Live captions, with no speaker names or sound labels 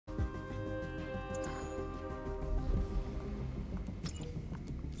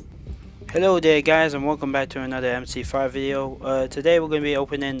Hello there guys, and welcome back to another MC5 video. Today we're going to be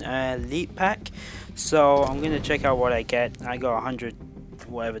opening a Elite Pack. So I'm going to check out what I get. I got 100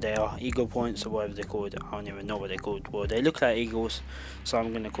 whatever they are, eagle points or whatever they're called. I don't even know what they're called. Well, they look like eagles, so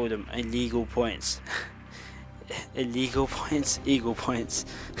I'm going to call them illegal points. Illegal points, eagle points.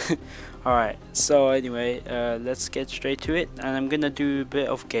 Alright, so anyway, let's get straight to it, and I'm going to do a bit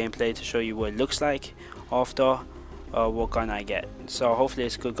of gameplay to show you what it looks like after what gun I get. So hopefully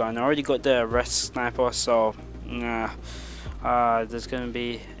it's a good gun. I already got the Rest Sniper, so there's gonna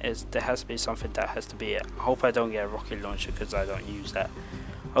be there has to be something that has to be it. I hope I don't get a rocket launcher because I don't use that.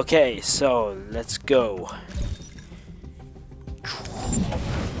 Okay, so let's go.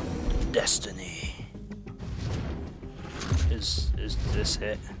 Destiny. Is this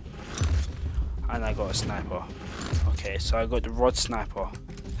it? And I got a sniper. Okay, so I got the Rod Sniper.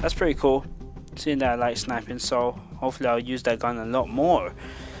 That's pretty cool. Seeing that I like sniping, so hopefully I'll use that gun a lot more.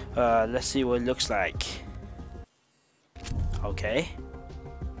 Let's see what it looks like. Okay.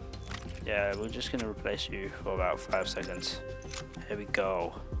 Yeah, we're just gonna replace you for about 5 seconds. Here we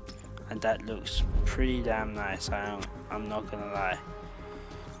go. And that looks pretty damn nice. I'm not gonna lie.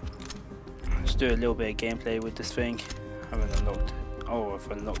 Let's do a little bit of gameplay with this thing. I haven't unlocked it. Oh,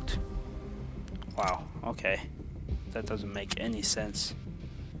 I've unlocked. Wow. Okay. That doesn't make any sense.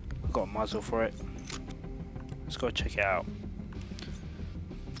 Got a muzzle for it. Let's go check it out.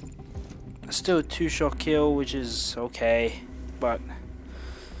 Still a 2-shot kill, which is okay, but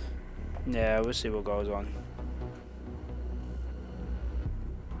yeah, we'll see what goes on.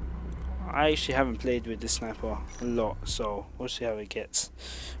 I actually haven't played with this sniper a lot, so we'll see how it gets.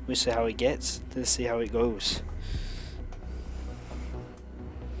 Let's see how it goes.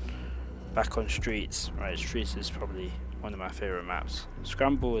 Back on Streets. Right, Streets is probably one of my favorite maps.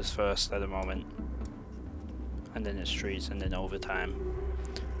 Scramble is first at the moment, and then it's Streets, and then Overtime.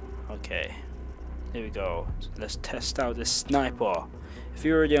 Okay, here we go. So let's test out this sniper. If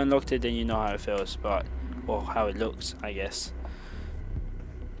you already unlocked it, then you know how it feels, but or how it looks, I guess.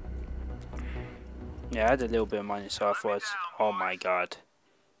 Yeah, I had a little bit of money, so I thought, oh my god.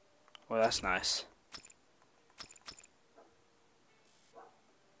 Well, that's nice.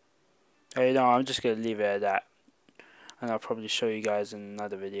 Hey, no, I'm just gonna leave it at that, and I'll probably show you guys in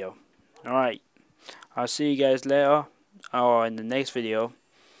another video. Alright, I'll see you guys later or in the next video.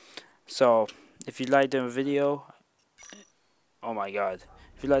 So if you like the video, oh my god,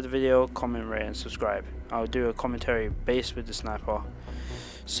 if you like the video, comment, rate and subscribe. I'll do a commentary based with the sniper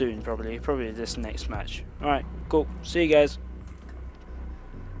soon, probably this next match. Alright, cool, see you guys.